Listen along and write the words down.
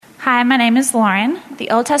Hi, my name is Lauren.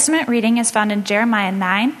 The Old Testament reading is found in Jeremiah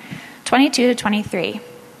 9:22-23.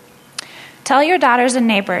 Tell your daughters and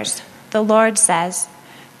neighbors, the Lord says,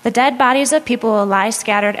 the dead bodies of people will lie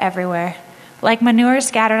scattered everywhere, like manure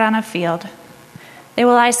scattered on a field. They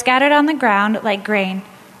will lie scattered on the ground like grain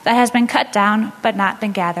that has been cut down but not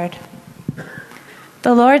been gathered.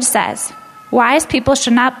 The Lord says, wise people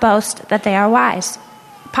should not boast that they are wise.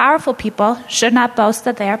 Powerful people should not boast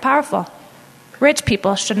that they are powerful. Rich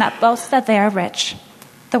people should not boast that they are rich.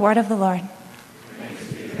 The word of the Lord.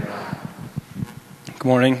 Good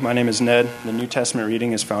morning. My name is Ned. The New Testament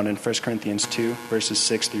reading is found in 1 Corinthians 2, verses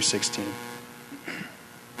 6 through 16.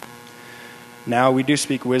 Now we do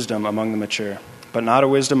speak wisdom among the mature, but not a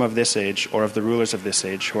wisdom of this age or of the rulers of this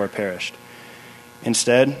age who are perished.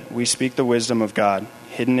 Instead, we speak the wisdom of God,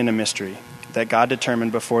 hidden in a mystery, that God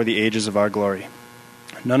determined before the ages of our glory.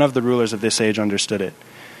 None of the rulers of this age understood it.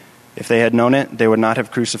 If they had known it, they would not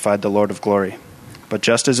have crucified the Lord of glory. But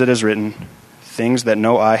just as it is written, things that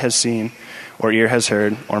no eye has seen, or ear has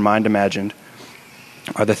heard, or mind imagined,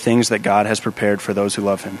 are the things that God has prepared for those who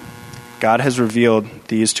love him. God has revealed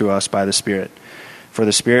these to us by the Spirit. For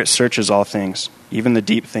the Spirit searches all things, even the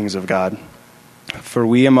deep things of God. For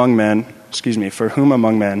whom among men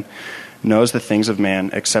knows the things of man,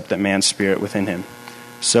 except that man's spirit within him?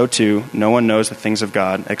 So too, no one knows the things of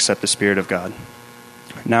God, except the Spirit of God.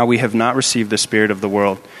 Now we have not received the spirit of the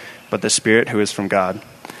world, but the Spirit who is from God,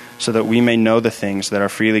 so that we may know the things that are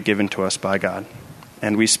freely given to us by God.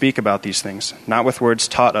 And we speak about these things, not with words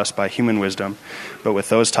taught us by human wisdom, but with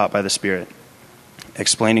those taught by the Spirit,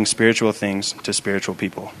 explaining spiritual things to spiritual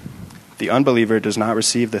people. The unbeliever does not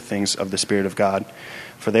receive the things of the Spirit of God,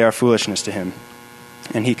 for they are foolishness to him,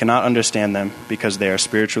 and he cannot understand them because they are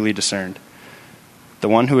spiritually discerned. The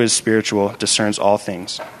one who is spiritual discerns all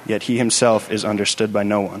things, yet he himself is understood by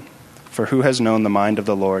no one. For who has known the mind of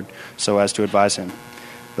the Lord so as to advise him?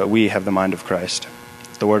 But we have the mind of Christ.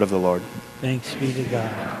 The word of the Lord. Thanks be to God.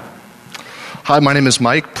 Hi, my name is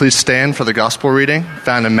Mike. Please stand for the gospel reading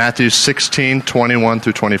found in Matthew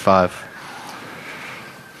 16:21-25.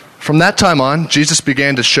 From that time on, Jesus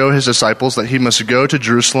began to show his disciples that he must go to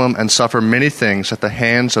Jerusalem and suffer many things at the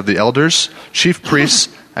hands of the elders, chief priests,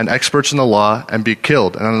 and experts in the law, and be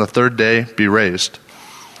killed, and on the third day be raised.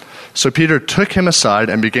 So Peter took him aside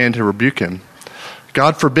and began to rebuke him.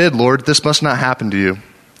 God forbid, Lord, this must not happen to you.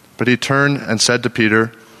 But he turned and said to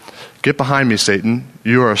Peter, Get behind me, Satan.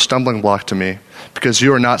 You are a stumbling block to me, because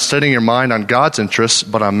you are not setting your mind on God's interests,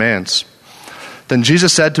 but on man's. Then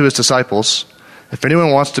Jesus said to his disciples, If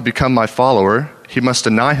anyone wants to become my follower, he must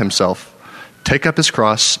deny himself, take up his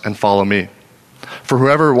cross, and follow me. For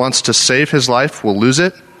whoever wants to save his life will lose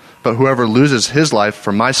it, but whoever loses his life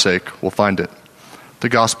for my sake will find it. The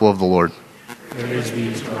gospel of the Lord. Praise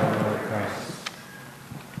be to our Lord Christ.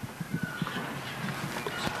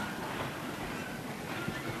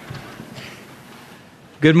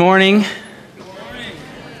 Good morning.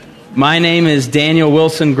 My name is Daniel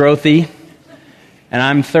Wilson Grothy, and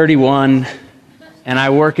I'm 31, and I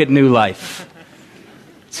work at New Life.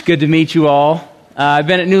 It's good to meet you all. I've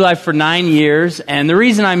been at New Life for 9 years, and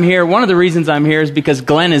one of the reasons I'm here is because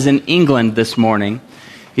Glenn is in England this morning.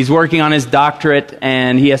 He's working on his doctorate,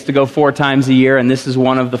 and he has to go 4 times a year, and this is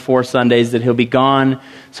one of the 4 Sundays that he'll be gone.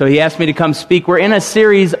 So he asked me to come speak. We're in a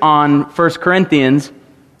series on 1 Corinthians,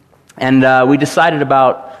 and we decided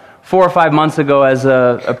about 4 or 5 months ago as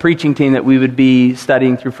a preaching team that we would be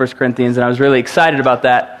studying through 1 Corinthians, and I was really excited about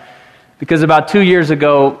that. Because about 2 years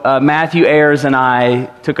ago, Matthew Ayers and I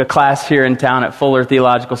took a class here in town at Fuller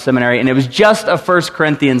Theological Seminary, and it was just a 1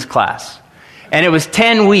 Corinthians class. And it was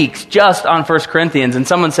 10 weeks just on 1 Corinthians, and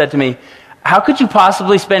someone said to me, how could you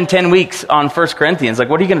possibly spend 10 weeks on 1 Corinthians? Like,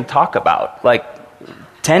 what are you going to talk about? Like,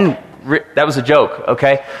 that was a joke,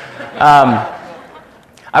 okay?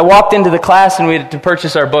 I walked into the class and we had to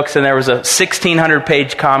purchase our books, and there was a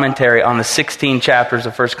 1,600-page commentary on the 16 chapters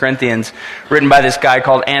of 1 Corinthians written by this guy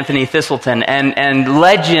called Anthony Thistleton. And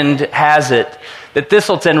legend has it that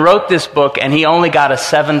Thistleton wrote this book and he only got a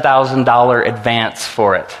 $7,000 advance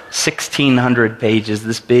for it. 1,600 pages,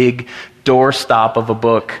 this big doorstop of a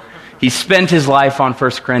book. He spent his life on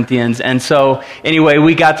 1 Corinthians. And so, anyway,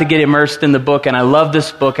 we got to get immersed in the book, and I love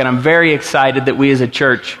this book, and I'm very excited that we as a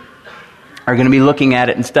church are going to be looking at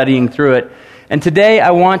it and studying through it. And today I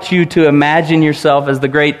want you to imagine yourself, as the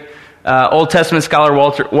great Old Testament scholar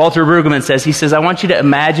Walter Brueggemann says. He says, I want you to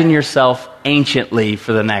imagine yourself anciently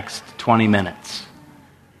for the next 20 minutes.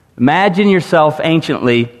 Imagine yourself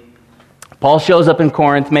anciently. Paul shows up in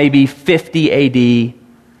Corinth maybe 50 AD,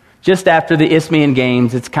 just after the Isthmian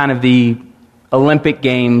Games. It's kind of the Olympic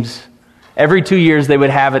Games. Every 2 years they would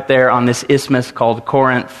have it there on this isthmus called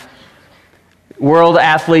Corinth. World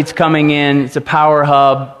athletes coming in. It's a power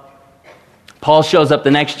hub. Paul shows up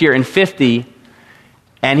the next year in 50,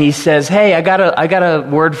 and he says, hey, I got a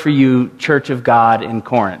word for you, Church of God in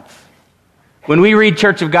Corinth. When we read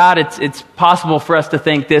Church of God, it's possible for us to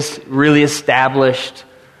think this really established,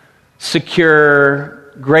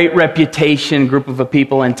 secure, great reputation group of a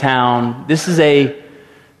people in town. This is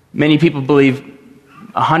many people believe,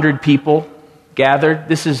 100 people gathered.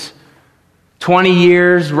 This is 20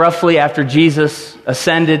 years roughly after Jesus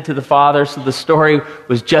ascended to the Father, so the story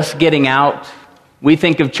was just getting out. We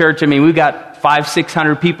think of church, we've got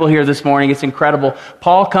 500-600 people here this morning. It's incredible.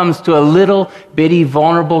 Paul comes to a little bitty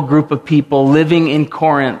vulnerable group of people living in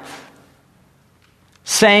Corinth,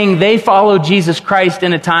 saying they follow Jesus Christ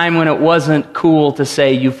in a time when it wasn't cool to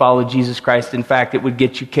say you follow Jesus Christ. In fact, it would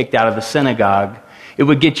get you kicked out of the synagogue. It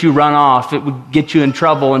would get you run off. It would get you in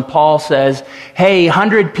trouble. And Paul says, hey,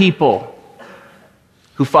 100 people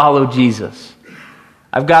who follow Jesus,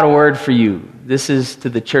 I've got a word for you. This is to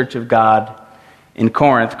the Church of God in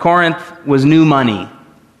Corinth. Corinth was new money.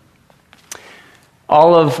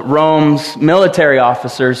 All of Rome's military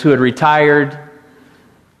officers who had retired,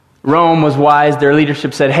 Rome was wise. Their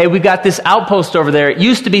leadership said, hey, we got this outpost over there. It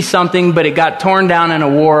used to be something, but it got torn down in a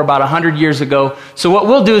war about 100 years ago. So what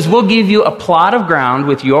we'll do is we'll give you a plot of ground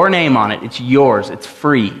with your name on it. It's yours. It's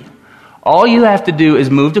free. All you have to do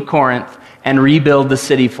is move to Corinth and rebuild the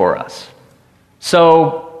city for us.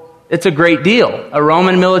 So it's a great deal. A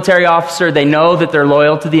Roman military officer, they know that they're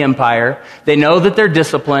loyal to the empire. They know that they're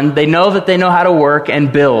disciplined. They know that they know how to work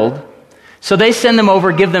and build. So they send them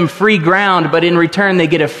over, give them free ground, but in return they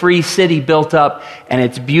get a free city built up, and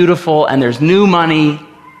it's beautiful, and there's new money.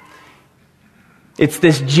 It's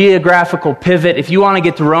this geographical pivot. If you want to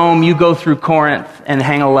get to Rome, you go through Corinth and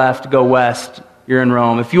hang a left, go west. You're in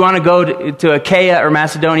Rome. If you want to go to Achaia or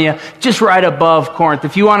Macedonia, just right above Corinth.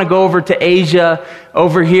 If you want to go over to Asia,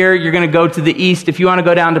 over here, you're going to go to the east. If you want to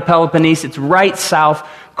go down to Peloponnese, it's right south.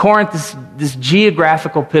 Corinth is this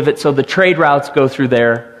geographical pivot, so the trade routes go through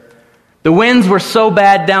there. The winds were so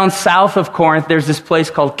bad down south of Corinth, there's this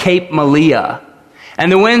place called Cape Malea.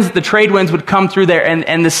 And the trade winds would come through there,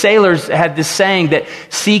 and the sailors had this saying that,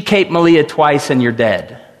 see Cape Malea twice and you're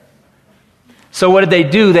dead. So what did they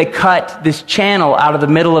do? They cut this channel out of the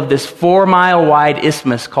middle of this 4-mile wide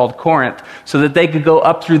isthmus called Corinth so that they could go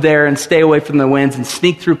up through there and stay away from the winds and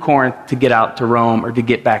sneak through Corinth to get out to Rome or to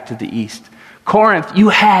get back to the east. Corinth, you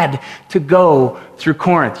had to go through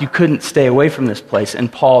Corinth. You couldn't stay away from this place, and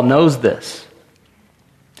Paul knows this.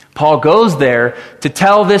 Paul goes there to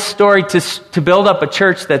tell this story, to build up a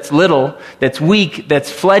church that's little, that's weak,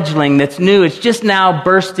 that's fledgling, that's new. It's just now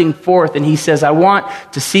bursting forth. And he says, I want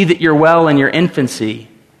to see that you're well in your infancy.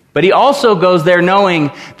 But he also goes there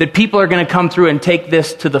knowing that people are going to come through and take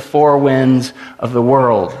this to the four winds of the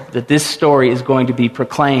world, that this story is going to be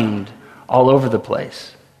proclaimed all over the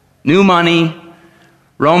place. New money,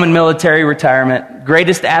 Roman military retirement,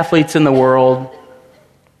 greatest athletes in the world,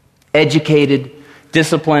 educated,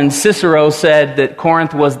 disciplined. Cicero said that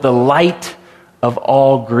Corinth was the light of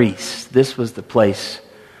all Greece. This was the place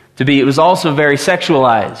to be. It was also very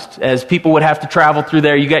sexualized, as people would have to travel through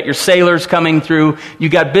there. You got your sailors coming through, you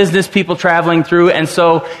got business people traveling through, and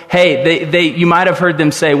so, hey, you might have heard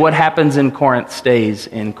them say, what happens in Corinth stays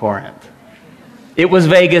in Corinth. It was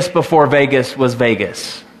Vegas before Vegas was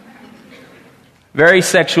Vegas. Very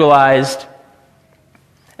sexualized.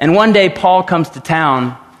 And one day Paul comes to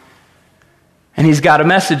town, and he's got a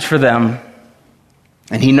message for them.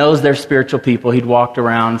 And he knows they're spiritual people. He'd walked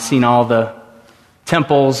around, seen all the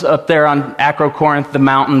temples up there on Acrocorinth, the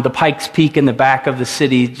mountain, the Pikes Peak in the back of the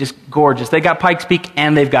city, just gorgeous. They got Pikes Peak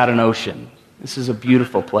and they've got an ocean. This is a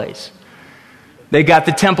beautiful place. They got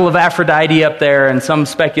the Temple of Aphrodite up there, and some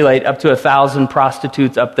speculate up to 1,000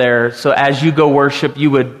 prostitutes up there. So as you go worship,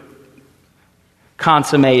 you would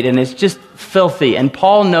consummate, and it's just filthy. And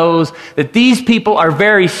Paul knows that these people are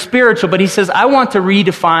very spiritual, but he says, I want to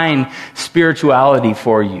redefine spirituality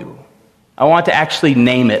for you. I want to actually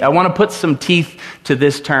name it. I want to put some teeth to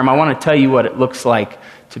this term. I want to tell you what it looks like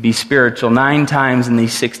to be spiritual. 9 times in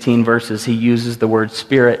these 16 verses, he uses the word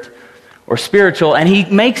spirit or spiritual, and he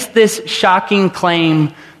makes this shocking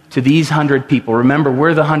claim to these 100 people. Remember,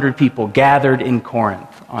 we're the 100 people gathered in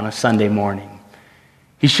Corinth on a Sunday morning.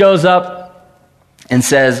 He shows up and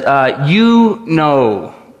says, you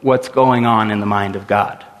know what's going on in the mind of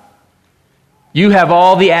God. You have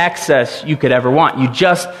all the access you could ever want. You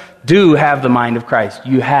just do have the mind of Christ.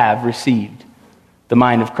 You have received the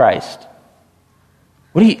mind of Christ.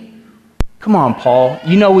 Come on, Paul.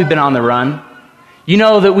 You know we've been on the run. You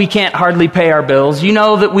know that we can't hardly pay our bills. You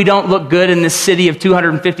know that we don't look good in this city of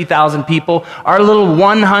 250,000 people. Our little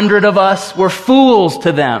 100 of us, we're fools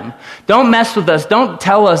to them. Don't mess with us. Don't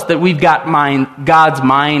tell us that we've got God's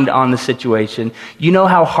mind on the situation. You know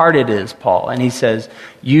how hard it is, Paul. And he says,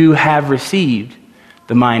 you have received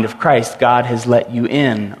the mind of Christ. God has let you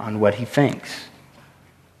in on what he thinks.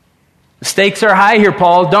 The stakes are high here,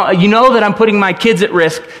 Paul. You know that I'm putting my kids at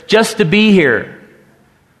risk just to be here.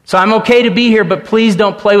 So I'm okay to be here, but please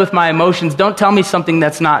don't play with my emotions. Don't tell me something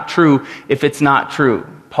that's not true if it's not true.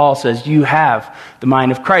 Paul says, you have the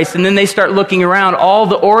mind of Christ. And then they start looking around all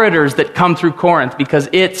the orators that come through Corinth because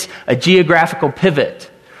it's a geographical pivot.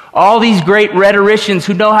 All these great rhetoricians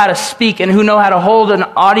who know how to speak and who know how to hold an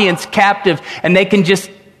audience captive, and they can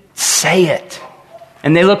just say it.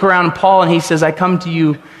 And they look around Paul and he says, I come to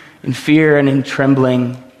you in fear and in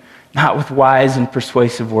trembling, not with wise and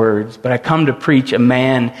persuasive words, but I come to preach a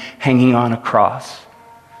man hanging on a cross.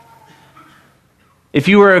 If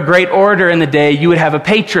you were a great orator in the day, you would have a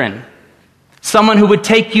patron, someone who would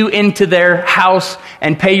take you into their house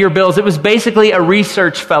and pay your bills. It was basically a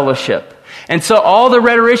research fellowship. And so all the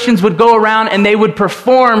rhetoricians would go around and they would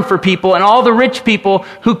perform for people, and all the rich people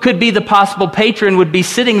who could be the possible patron would be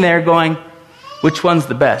sitting there going, which one's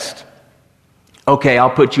the best? Okay, I'll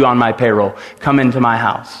put you on my payroll. Come into my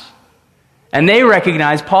house. And they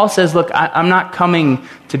recognize, Paul says, look, I'm not coming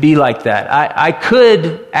to be like that. I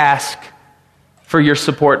could ask for your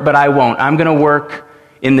support, but I won't. I'm going to work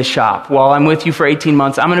in the shop. While I'm with you for 18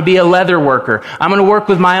 months, I'm going to be a leather worker. I'm going to work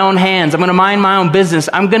with my own hands. I'm going to mind my own business.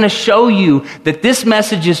 I'm going to show you that this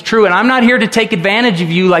message is true. And I'm not here to take advantage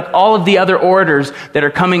of you like all of the other orators that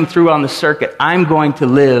are coming through on the circuit. I'm going to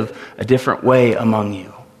live a different way among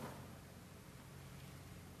you.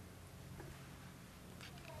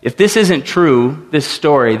 If this isn't true, this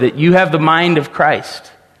story, that you have the mind of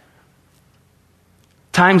Christ,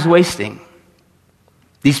 time's wasting.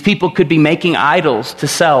 These people could be making idols to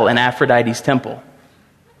sell in Aphrodite's temple.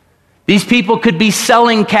 These people could be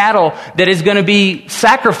selling cattle that is going to be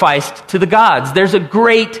sacrificed to the gods. There's a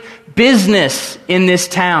great business in this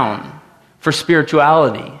town for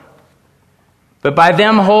spirituality. But by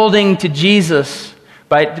them holding to Jesus,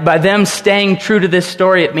 by them staying true to this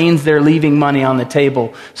story, it means they're leaving money on the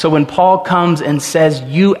table. So when Paul comes and says,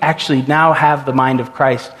 you actually now have the mind of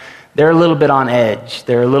Christ, they're a little bit on edge.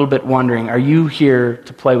 They're a little bit wondering, are you here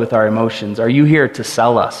to play with our emotions? Are you here to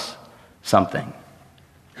sell us something?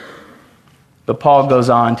 But Paul goes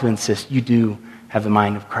on to insist, you do have the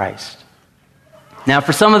mind of Christ. Now,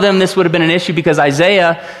 for some of them, this would have been an issue because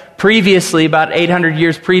Isaiah previously, about 800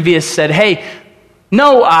 years previous, said, hey,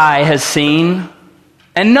 no eye has seen,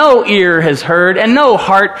 and no ear has heard, and no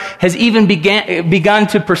heart has even begun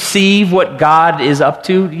to perceive what God is up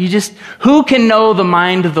to. Who can know the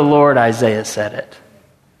mind of the Lord? Isaiah said it.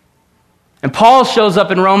 And Paul shows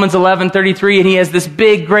up in Romans 11:33, and he has this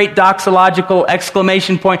big, great doxological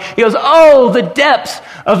exclamation point. He goes, oh, the depths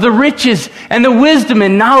of the riches and the wisdom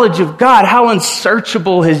and knowledge of God. How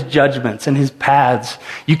unsearchable his judgments and his paths.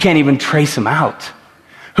 You can't even trace them out.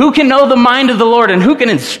 Who can know the mind of the Lord, and who can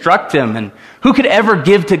instruct him? And who could ever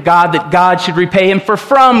give to God that God should repay him? For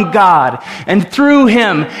from God and through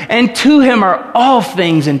him and to him are all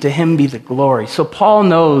things, and to him be the glory. So Paul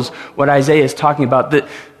knows what Isaiah is talking about, the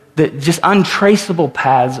just untraceable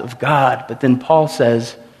paths of God. But then Paul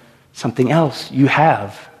says something else. You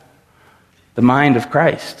have the mind of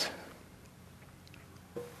Christ.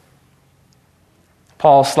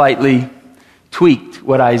 Paul slightly tweaked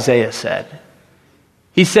what Isaiah said.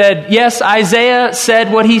 He said, yes, Isaiah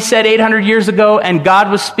said what he said 800 years ago, and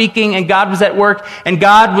God was speaking, and God was at work, and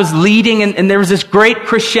God was leading, and there was this great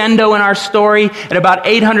crescendo in our story at about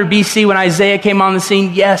 800 BC when Isaiah came on the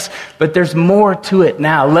scene. Yes, but there's more to it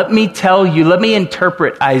now. Let me tell you, let me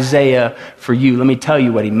interpret Isaiah for you. Let me tell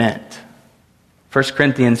you what he meant. 1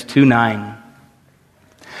 Corinthians 2:9.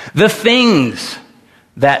 The things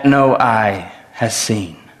that no eye has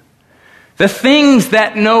seen, the things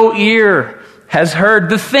that no ear has heard,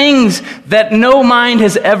 the things that no mind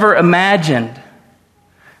has ever imagined,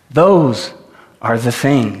 those are the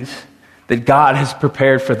things that God has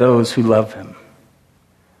prepared for those who love him.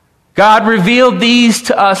 God revealed these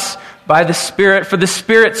to us by the Spirit, for the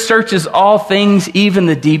Spirit searches all things, even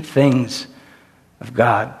the deep things of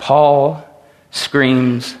God. Paul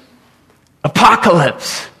screams,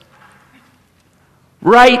 apocalypse!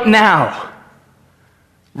 Right now.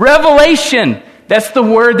 Revelation! That's the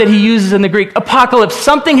word that he uses in the Greek. Apocalypse.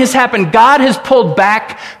 Something has happened. God has pulled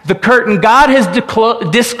back the curtain. God has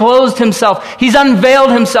disclosed himself. He's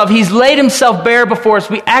unveiled himself. He's laid himself bare before us.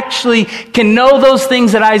 We actually can know those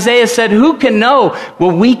things that Isaiah said, who can know?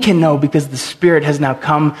 Well, we can know because the Spirit has now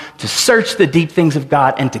come to search the deep things of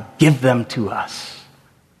God and to give them to us.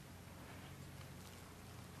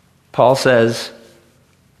 Paul says,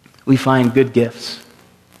 we find good gifts.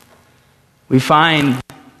 We find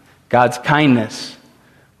God's kindness.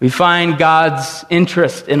 We find God's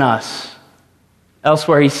interest in us.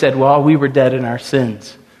 Elsewhere he said, while we were dead in our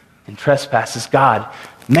sins and trespasses, God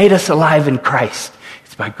made us alive in Christ.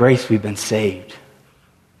 It's by grace we've been saved.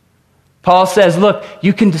 Paul says, look,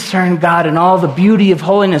 you can discern God in all the beauty of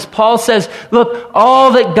holiness. Paul says, look,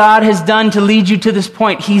 all that God has done to lead you to this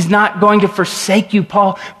point, he's not going to forsake you.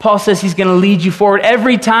 Paul says he's going to lead you forward.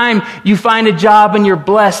 Every time you find a job and you're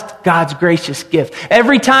blessed, God's gracious gift.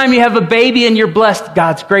 Every time you have a baby and you're blessed,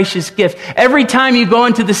 God's gracious gift. Every time you go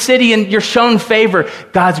into the city and you're shown favor,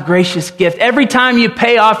 God's gracious gift. Every time you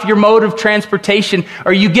pay off your mode of transportation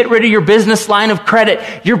or you get rid of your business line of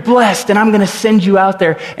credit, you're blessed and I'm going to send you out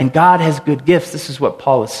there. And God has good gifts. This is what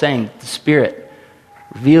Paul is saying. The Spirit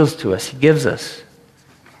reveals to us. He gives us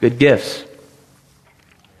good gifts.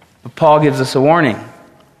 But Paul gives us a warning.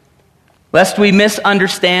 Lest we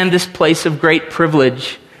misunderstand this place of great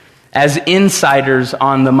privilege as insiders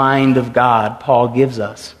on the mind of God, Paul gives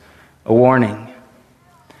us a warning.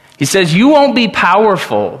 He says, you won't be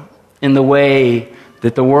powerful in the way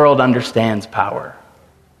that the world understands power.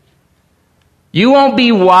 You won't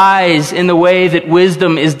be wise in the way that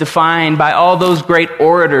wisdom is defined by all those great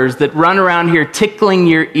orators that run around here tickling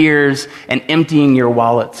your ears and emptying your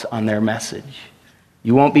wallets on their message.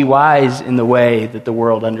 You won't be wise in the way that the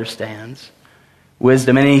world understands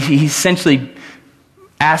wisdom. And he essentially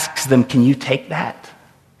asks them, can you take that?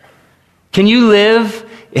 Can you live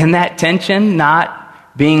in that tension,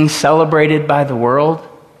 not being celebrated by the world,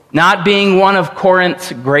 not being one of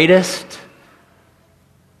Corinth's greatest?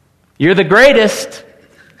 You're the greatest,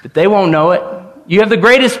 but they won't know it. You have the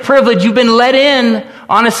greatest privilege. You've been let in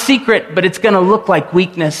on a secret, but it's going to look like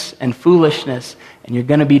weakness and foolishness, and you're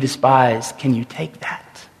going to be despised. Can you take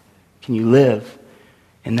that? Can you live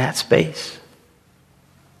in that space?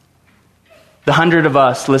 The 100 of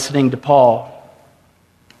us listening to Paul,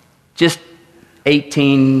 just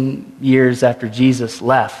 18 years after Jesus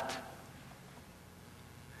left,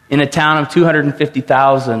 in a town of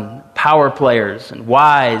 250,000 power players and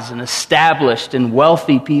wise and established and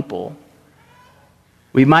wealthy people,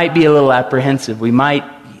 we might be a little apprehensive. We might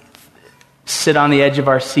sit on the edge of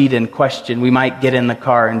our seat and question. We might get in the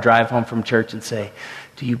car and drive home from church and say,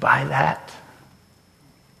 do you buy that?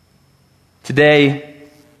 Today,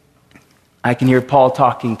 I can hear Paul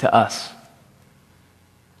talking to us.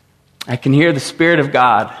 I can hear the Spirit of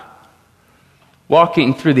God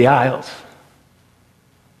walking through the aisles,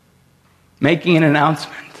 making an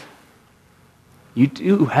announcement. You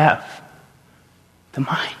do have the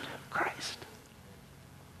mind of Christ.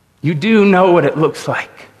 You do know what it looks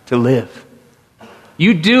like to live.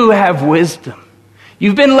 You do have wisdom.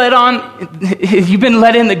 You've been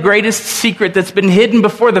let in the greatest secret that's been hidden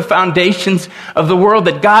before the foundations of the world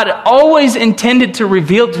that God always intended to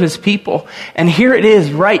reveal to his people. And here it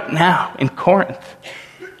is right now in Corinth.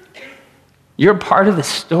 You're part of the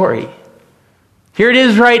story. Here it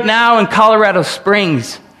is right now in Colorado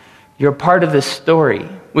Springs. You're part of this story.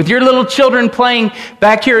 With your little children playing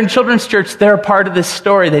back here in Children's Church, they're a part of this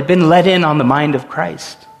story. They've been let in on the mind of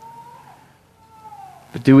Christ.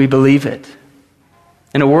 But do we believe it?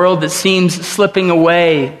 In a world that seems slipping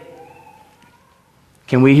away,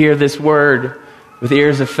 can we hear this word with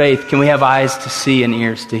ears of faith? Can we have eyes to see and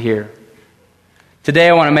ears to hear? Today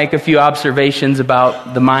I want to make a few observations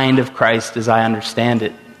about the mind of Christ as I understand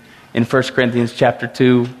it. In 1 Corinthians chapter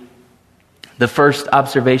 2, the first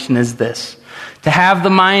observation is this. To have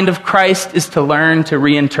the mind of Christ is to learn to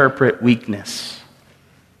reinterpret weakness.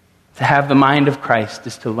 To have the mind of Christ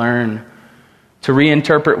is to learn to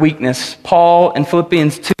reinterpret weakness. Paul in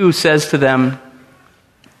Philippians 2 says to them,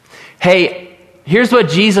 hey, here's what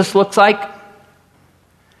Jesus looks like.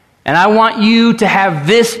 And I want you to have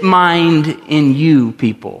this mind in you,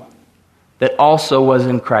 people, that also was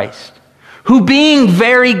in Christ, who being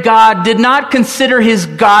very God did not consider his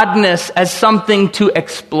godness as something to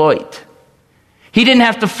exploit. He didn't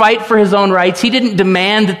have to fight for his own rights. He didn't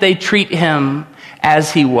demand that they treat him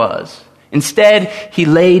as he was. Instead, he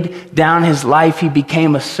laid down his life. He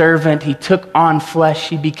became a servant. He took on flesh.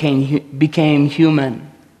 He became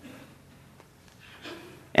human.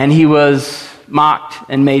 And he was mocked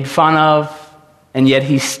and made fun of, and yet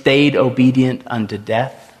he stayed obedient unto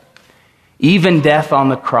death, even death on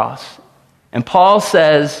the cross. And Paul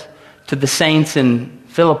says to the saints in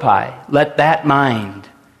Philippi, let that mind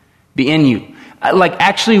be in you. Like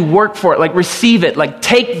actually work for it, like receive it, like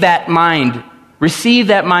take that mind, receive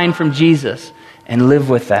that mind from Jesus and live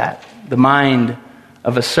with that, the mind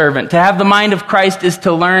of a servant. To have the mind of Christ is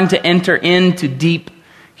to learn to enter into deep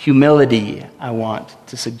humility, I want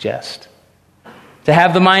to suggest. To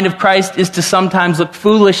have the mind of Christ is to sometimes look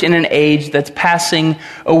foolish in an age that's passing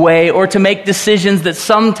away, or to make decisions that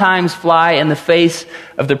sometimes fly in the face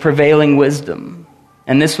of the prevailing wisdom.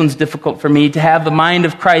 And this one's difficult for me. To have the mind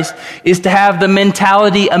of Christ is to have the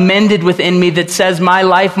mentality amended within me that says my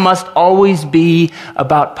life must always be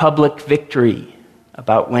about public victory,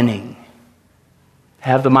 about winning. To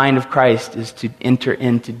have the mind of Christ is to enter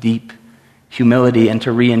into deep humility and to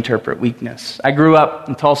reinterpret weakness. I grew up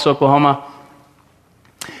in Tulsa, Oklahoma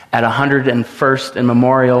at 101st and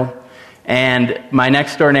Memorial, and my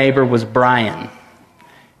next door neighbor was Brian.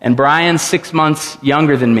 And Brian's 6 months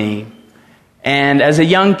younger than me. And as a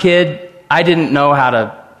young kid, I didn't know how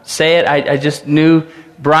to say it. I just knew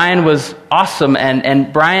Brian was awesome,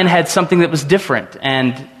 and Brian had something that was different.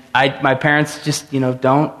 And my parents just,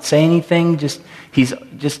 don't say anything. Just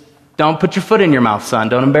don't put your foot in your mouth, son.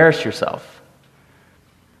 Don't embarrass yourself.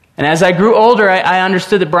 And as I grew older, I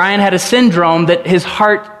understood that Brian had a syndrome that his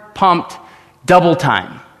heart pumped double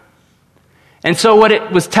time. And so what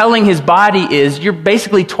it was telling his body is, you're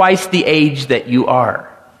basically twice the age that you are.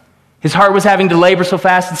 His heart was having to labor so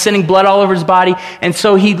fast and sending blood all over his body, and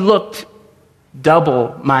so he looked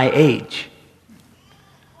double my age.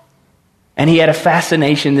 And he had a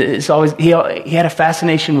fascination. He had a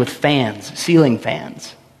fascination with fans, ceiling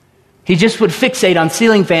fans. He just would fixate on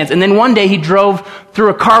ceiling fans. And then one day he drove through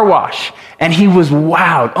a car wash, and he was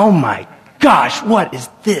wowed. Oh my gosh, what is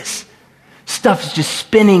this? Stuff's just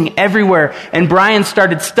spinning everywhere. And Brian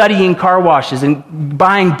started studying car washes and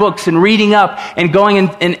buying books and reading up and going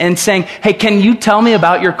and saying, hey, can you tell me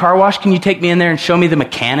about your car wash? Can you take me in there and show me the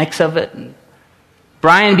mechanics of it? And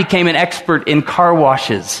Brian became an expert in car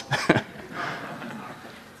washes.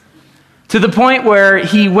 To the point where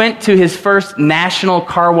he went to his first national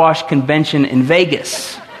car wash convention in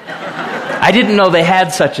Vegas. I didn't know they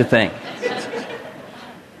had such a thing.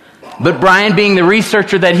 But Brian, being the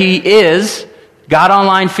researcher that he is, got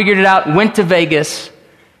online, figured it out, went to Vegas,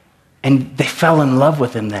 and they fell in love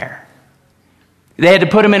with him there. They had to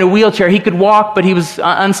put him in a wheelchair. He could walk, but he was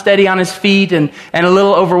unsteady on his feet and a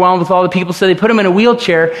little overwhelmed with all the people. So they put him in a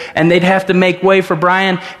wheelchair, and they'd have to make way for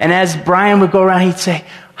Brian. And as Brian would go around, he'd say,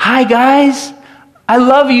 hi, guys. I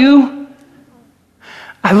love you.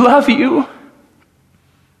 I love you.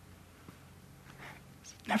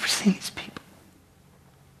 Never seen these people.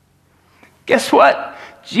 Guess what?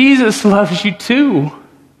 Jesus loves you too.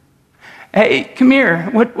 Hey, come here.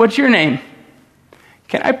 What's your name?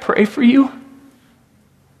 Can I pray for you?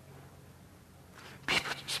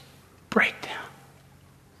 People just break down.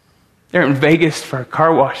 They're in Vegas for a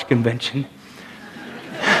car wash convention.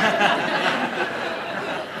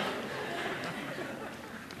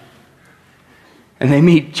 And they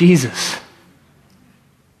meet Jesus.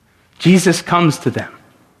 Jesus comes to them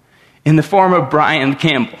in the form of Brian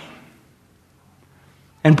Campbell.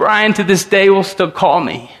 And Brian to this day will still call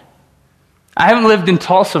me. I haven't lived in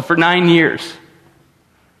Tulsa for 9 years.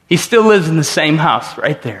 He still lives in the same house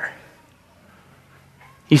right there.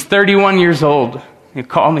 He's 31 years old. He'll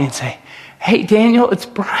call me and say, hey, Daniel, it's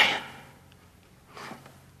Brian.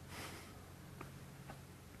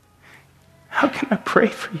 How can I pray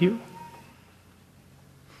for you?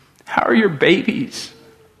 How are your babies?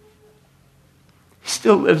 He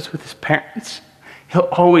still lives with his parents. He'll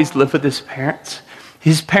always live with his parents.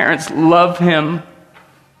 His parents love him.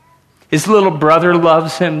 His little brother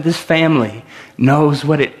loves him. This family knows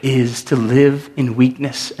what it is to live in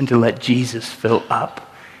weakness and to let Jesus fill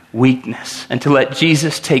up weakness and to let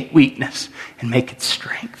Jesus take weakness and make it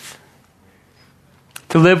strength.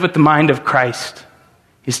 To live with the mind of Christ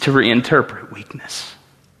is to reinterpret weakness.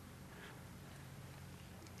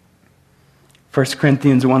 1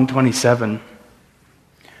 Corinthians 1:27.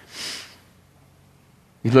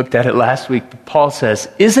 We looked at it last week, but Paul says,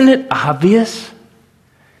 isn't it obvious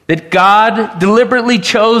that God deliberately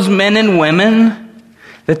chose men and women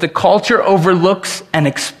that the culture overlooks and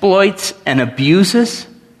exploits and abuses?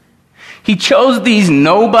 He chose these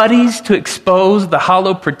nobodies to expose the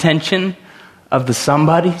hollow pretension of the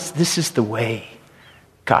somebodies. This is the way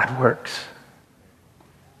God works.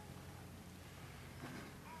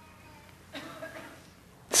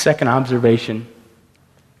 The second observation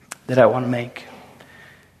that I want to make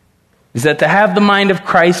is that to have the mind of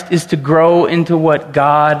Christ is to grow into what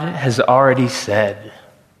God has already said.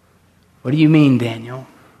 What do you mean, Daniel?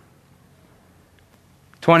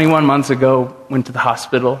 21 months ago, went to the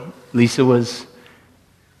hospital. Lisa was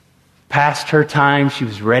past her time. She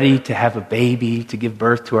was ready to have a baby, to give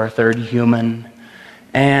birth to our third human.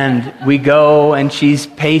 And we go, and she's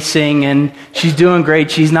pacing, and she's doing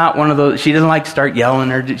great. She's not one of those, she doesn't like to start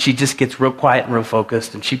yelling, or she just gets real quiet and real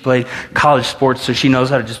focused. And she played college sports, so she knows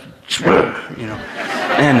how to just,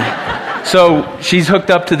 And so she's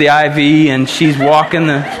hooked up to the IV, and she's walking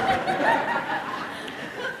the...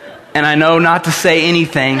 And I know not to say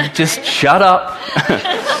anything, just shut up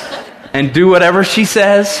and do whatever she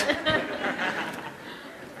says.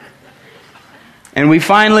 And we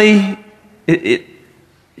finally...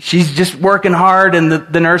 She's just working hard, and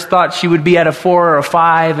the nurse thought she would be at a 4 or a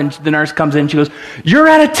 5, and the nurse comes in, she goes, "You're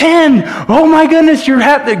at a 10! Oh my goodness,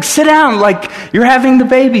 sit down, like you're having the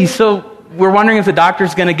baby." So we're wondering if the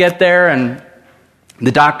doctor's going to get there, and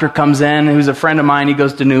the doctor comes in, who's a friend of mine. He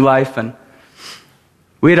goes to New Life, and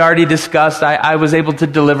we had already discussed, I was able to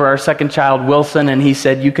deliver our second child, Wilson, and he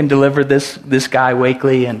said, "You can deliver this guy,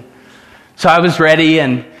 Wakely." And so I was ready,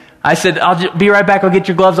 and I said, "I'll be right back, I'll get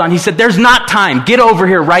your gloves on." He said, "There's not time, get over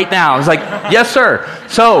here right now." I was like, "Yes, sir."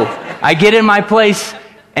 So I get in my place,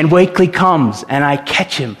 and Wakely comes, and I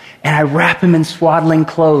catch him, and I wrap him in swaddling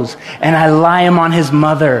clothes, and I lie him on his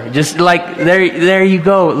mother. Just like, there you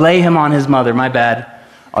go, lay him on his mother. My bad,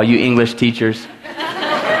 all you English teachers.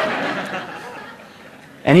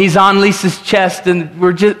 And he's on Lisa's chest, and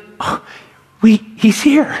we're just, he's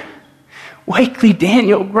here. Wakely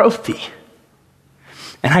Daniel Grothy.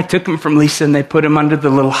 And I took him from Lisa, and they put him under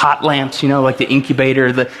the little hot lamps, like the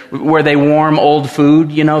incubator, where they warm old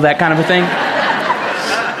food, that kind of a thing.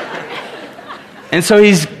 And so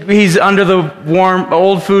he's under the warm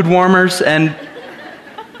old food warmers, and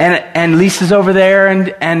Lisa's over there,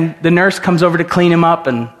 and the nurse comes over to clean him up,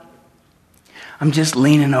 and I'm just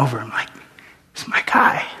leaning over him like, "It's my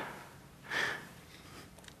guy.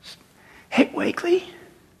 Hey, Wakely.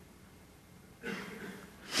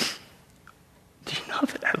 Do you know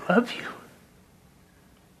that I love you?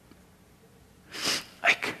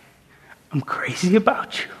 Like, I'm crazy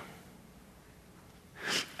about you.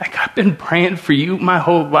 Like, I've been praying for you my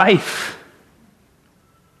whole life.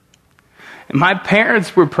 And my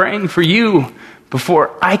parents were praying for you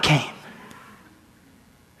before I came.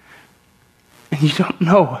 And you don't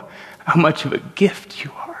know how much of a gift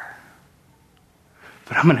you are.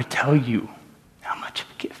 But I'm going to tell you how much of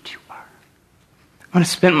a gift you are. I'm going to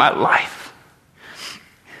spend my life.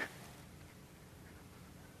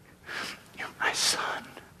 You're my son."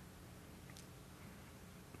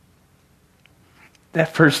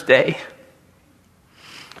 That first day,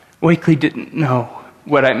 Wakely didn't know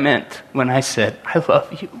what I meant when I said, "I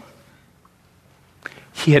love you."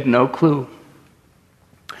 He had no clue.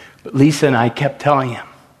 But Lisa and I kept telling him,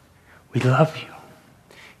 "We love you."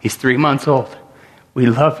 He's 3 months old. "We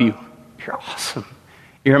love you. You're awesome.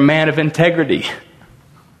 You're a man of integrity."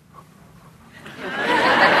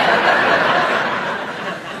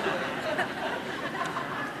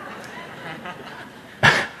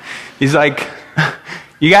 He's like,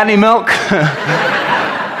 "You got any milk?"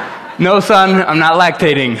 "No, son, I'm not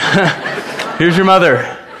lactating." "Here's your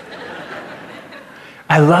mother."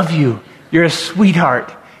 "I love you. You're a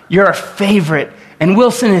sweetheart. You're a favorite. And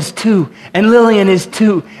Wilson is too. And Lillian is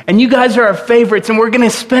too. And you guys are our favorites. And we're going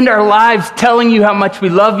to spend our lives telling you how much we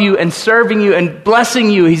love you and serving you and blessing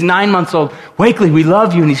you." He's 9 months old. "Wakely, we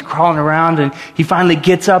love you." And he's crawling around, and he finally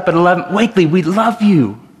gets up at 11. "Wakely, we love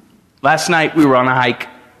you." Last night we were on a hike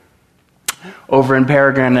over in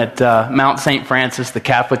Peregrine at Mount St. Francis, the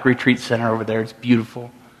Catholic retreat center over there. It's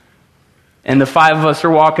beautiful. And the 5 of us are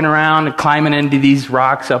walking around and climbing into these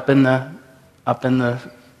rocks up in the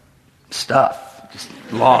stuff. Just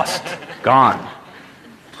lost, gone.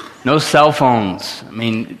 No cell phones. I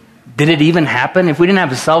mean, did it even happen? If we didn't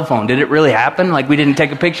have a cell phone, did it really happen? Like, we didn't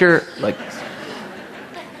take a picture? Like,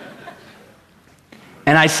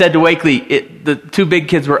 and I said to Wakely, the 2 big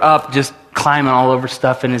kids were up just climbing all over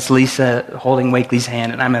stuff, and it's Lisa holding Wakely's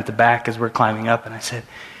hand, and I'm at the back as we're climbing up, and I said,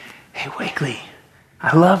 "Hey, Wakely,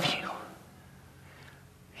 I love you."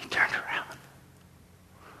 He turned around.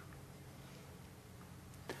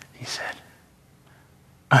 He said,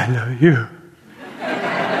 "I love you."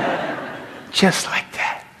 Just like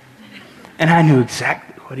that. And I knew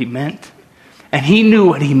exactly what he meant. And he knew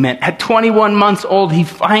what he meant. At 21 months old, he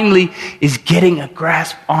finally is getting a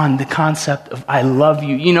grasp on the concept of "I love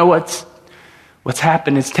you." You know what's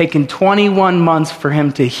happened? It's taken 21 months for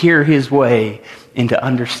him to hear his way into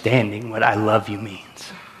understanding what "I love you"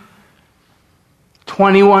 means.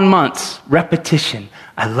 21 months, repetition.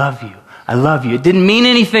 "I love you. I love you. It didn't mean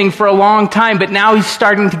anything for a long time, but now he's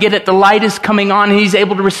starting to get it. The light is coming on and he's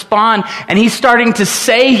able to respond. And he's starting to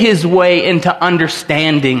say his way into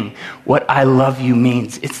understanding what I love you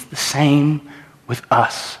means. It's the same with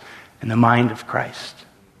us in the mind of Christ.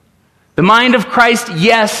 The mind of Christ,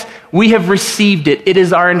 yes, we have received it. It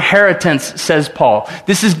is our inheritance, says Paul.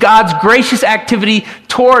 This is God's gracious activity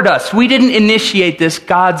toward us. We didn't initiate this.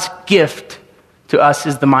 God's gift to us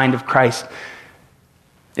is the mind of Christ.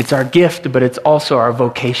 It's our gift, but it's also our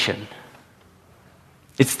vocation.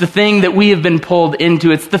 It's the thing that we have been pulled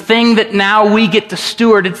into. It's the thing that now we get to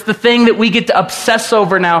steward. It's the thing that we get to obsess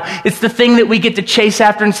over now. It's the thing that we get to chase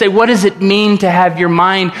after and say, what does it mean to have your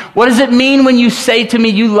mind? What does it mean when you say to me,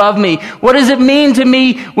 you love me? What does it mean to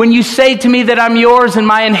me when you say to me that I'm yours and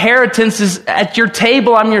my inheritance is at your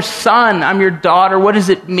table? I'm your son. I'm your daughter. What does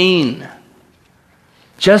it mean?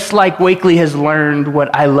 Just like Wakely has learned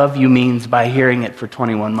what I love you means by hearing it for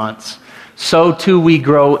 21 months, so too we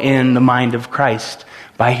grow in the mind of Christ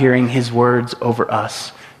by hearing his words over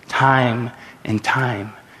us time and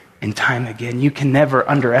time and time again. You can never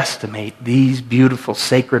underestimate these beautiful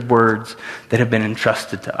sacred words that have been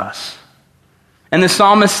entrusted to us. And the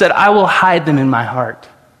psalmist said, I will hide them in my heart.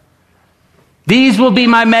 These will be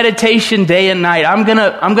my meditation day and night. I'm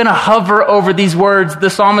gonna hover over these words.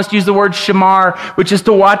 The psalmist used the word shamar, which is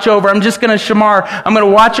to watch over. I'm just gonna shamar. I'm gonna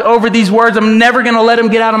watch over these words. I'm never gonna let them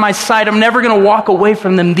get out of my sight. I'm never gonna walk away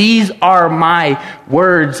from them. These are my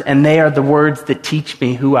words, and they are the words that teach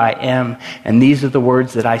me who I am. And these are the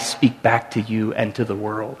words that I speak back to you and to the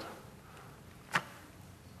world.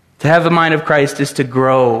 To have the mind of Christ is to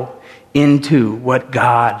grow into what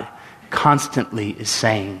God constantly is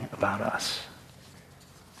saying about us.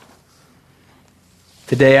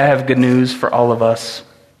 Today I have good news for all of us,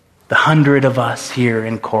 the 100 of us here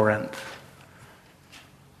in Corinth.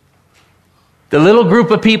 The little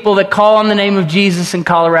group of people that call on the name of Jesus in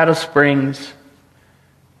Colorado Springs,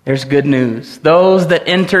 there's good news. Those that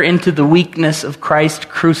enter into the weakness of Christ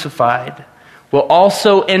crucified will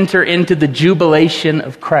also enter into the jubilation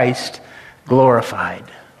of Christ glorified.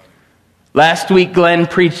 Last week, Glenn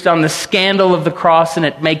preached on the scandal of the cross, and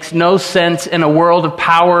it makes no sense in a world of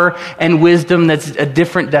power and wisdom that's a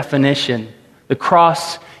different definition. The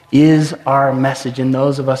cross is our message, and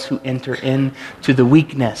those of us who enter into the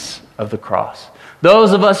weakness of the cross,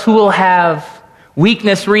 those of us who will have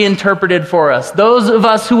weakness reinterpreted for us, those of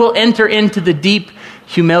us who will enter into the deep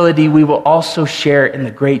humility, we will also share in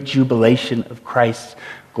the great jubilation of Christ's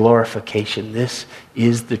glorification. This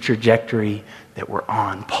is the trajectory that we're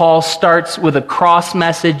on. Paul starts with a cross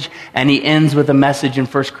message and he ends with a message in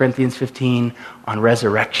 1 Corinthians 15 on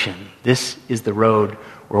resurrection. This is the road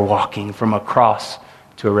we're walking, from a cross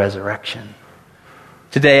to a resurrection.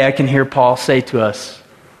 Today I can hear Paul say to us,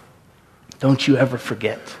 don't you ever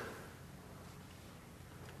forget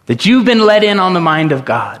that you've been let in on the mind of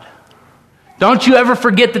God. Don't you ever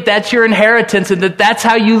forget that that's your inheritance and that that's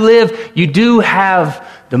how you live. You do have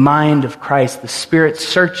the mind of Christ. The Spirit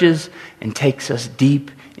searches and takes us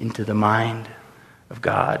deep into the mind of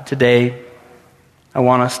God. Today, I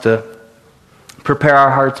want us to prepare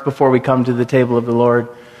our hearts before we come to the table of the Lord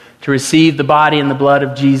to receive the body and the blood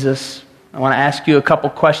of Jesus. I want to ask you a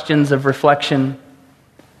couple questions of reflection.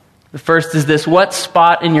 The first is this: what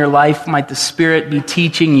spot in your life might the Spirit be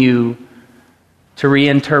teaching you to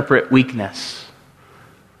reinterpret weakness?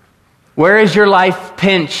 Where is your life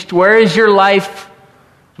pinched? Where is your life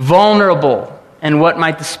vulnerable? And what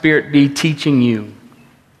might the Spirit be teaching you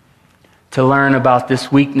to learn about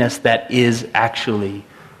this weakness that is actually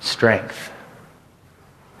strength?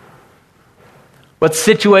 What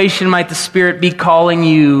situation might the Spirit be calling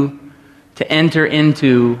you to enter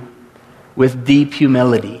into with deep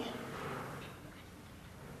humility?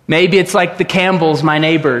 Maybe it's like the Campbells, my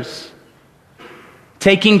neighbors,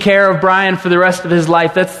 taking care of Brian for the rest of his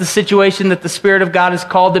life. That's the situation that the Spirit of God has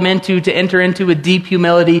called them into, to enter into a deep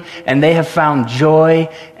humility, and they have found joy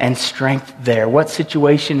and strength there. What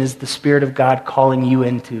situation is the Spirit of God calling you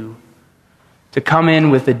into to come in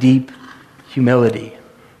with a deep humility?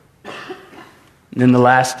 And then the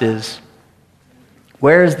last is,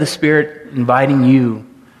 where is the Spirit inviting you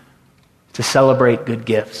to celebrate good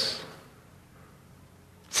gifts?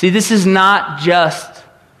 See, this is not just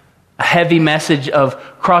a heavy message of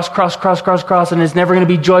cross, and it's never going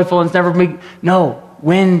to be joyful, and it's never going to be... No,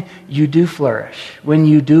 when you do flourish, when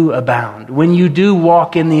you do abound, when you do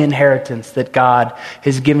walk in the inheritance that God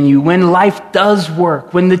has given you, when life does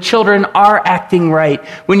work, when the children are acting right,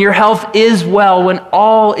 when your health is well, when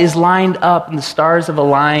all is lined up and the stars have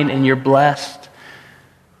aligned and you're blessed,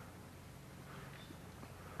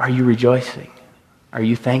 are you rejoicing? Are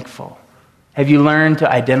you thankful? Have you learned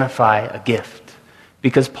to identify a gift?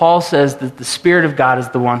 Because Paul says that the Spirit of God is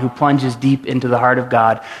the one who plunges deep into the heart of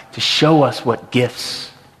God to show us what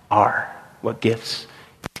gifts are, what gifts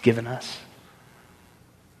He's given us.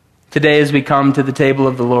 Today, as we come to the table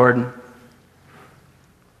of the Lord,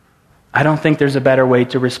 I don't think there's a better way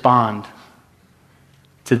to respond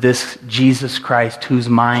to this Jesus Christ whose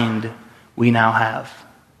mind we now have.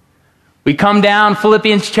 We come down,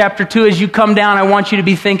 Philippians chapter 2, as you come down, I want you to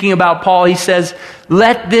be thinking about Paul. He says,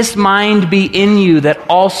 let this mind be in you that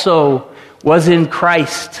also was in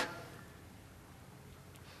Christ.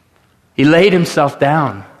 He laid himself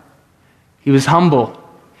down. He was humble.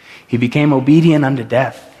 He became obedient unto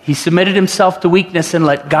death. He submitted himself to weakness and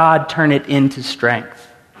let God turn it into strength.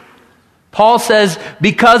 Paul says,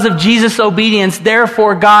 because of Jesus' obedience,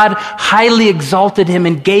 therefore God highly exalted him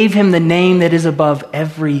and gave him the name that is above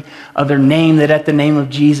every other name, that at the name of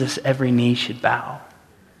Jesus every knee should bow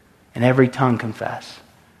and every tongue confess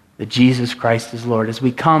that Jesus Christ is Lord. As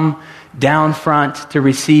we come down front to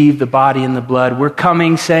receive the body and the blood, we're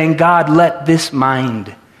coming saying, God, let this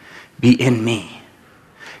mind be in me.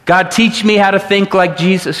 God, teach me how to think like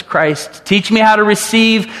Jesus Christ. Teach me how to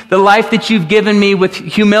receive the life that you've given me with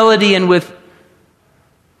humility and with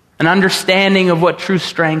an understanding of what true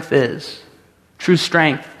strength is. True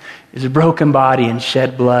strength is a broken body and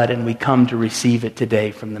shed blood, and we come to receive it today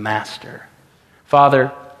from the Master.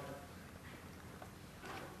 Father,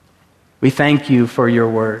 we thank you for your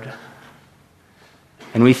word.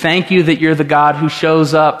 And we thank you that you're the God who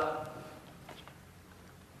shows up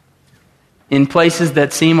in places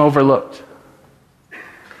that seem overlooked.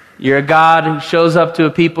 You're a God who shows up to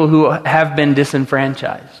a people who have been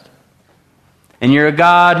disenfranchised. And you're a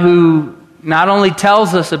God who not only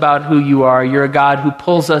tells us about who you are, you're a God who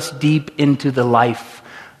pulls us deep into the life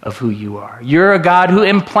of who you are. You're a God who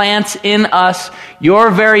implants in us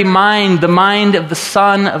your very mind, the mind of the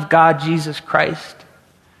Son of God, Jesus Christ.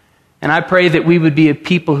 And I pray that we would be a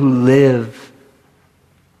people who live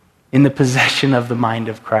in the possession of the mind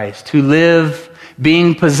of Christ, who live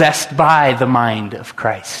being possessed by the mind of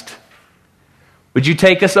Christ. Would you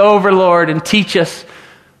take us over, Lord, and teach us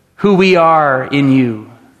who we are in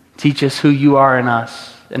you. Teach us who you are in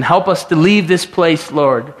us. And help us to leave this place,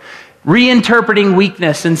 Lord, reinterpreting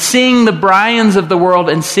weakness and seeing the Brians of the world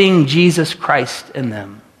and seeing Jesus Christ in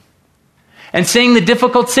them. And seeing the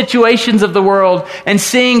difficult situations of the world and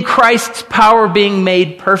seeing Christ's power being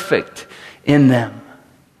made perfect in them.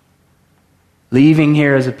 Leaving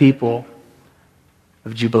here as a people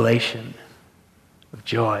of jubilation, of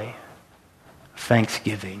joy, of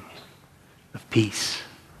thanksgiving, of peace,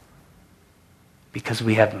 because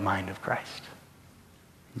we have the mind of Christ.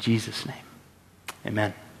 In Jesus' name,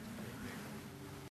 amen.